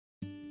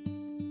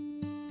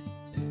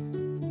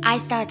I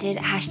started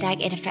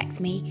hashtag It Affects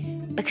Me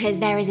because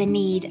there is a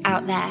need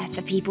out there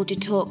for people to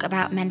talk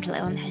about mental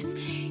illness.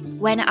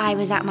 When I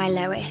was at my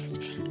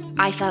lowest,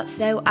 I felt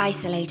so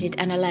isolated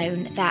and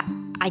alone that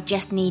I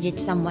just needed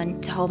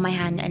someone to hold my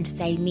hand and to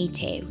say me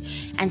too.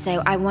 And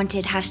so I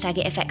wanted hashtag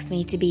It Affects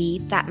Me to be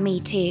that me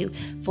too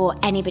for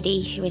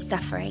anybody who is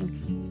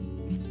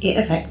suffering. It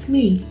affects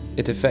me.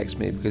 It affects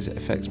me because it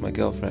affects my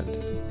girlfriend.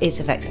 It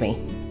affects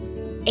me.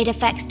 It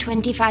affects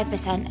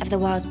 25% of the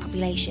world's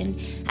population,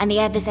 and the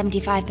other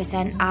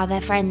 75% are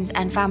their friends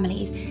and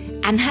families.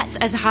 And that's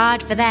as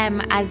hard for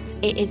them as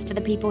it is for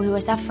the people who are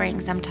suffering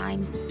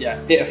sometimes.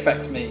 Yeah, it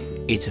affects me.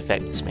 It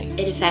affects me.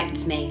 It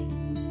affects me.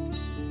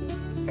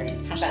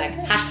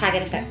 Hashtag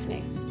it affects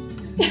me.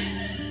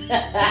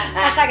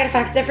 Hashtag it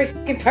affects every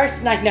fucking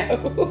person I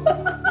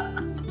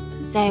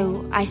know.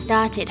 So I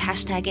started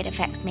hashtag It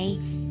Affects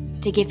Me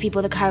to give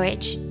people the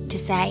courage to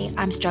say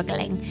I'm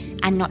struggling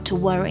and not to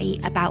worry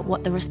about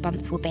what the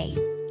response will be.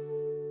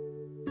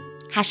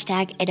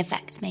 Hashtag It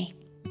Affects Me.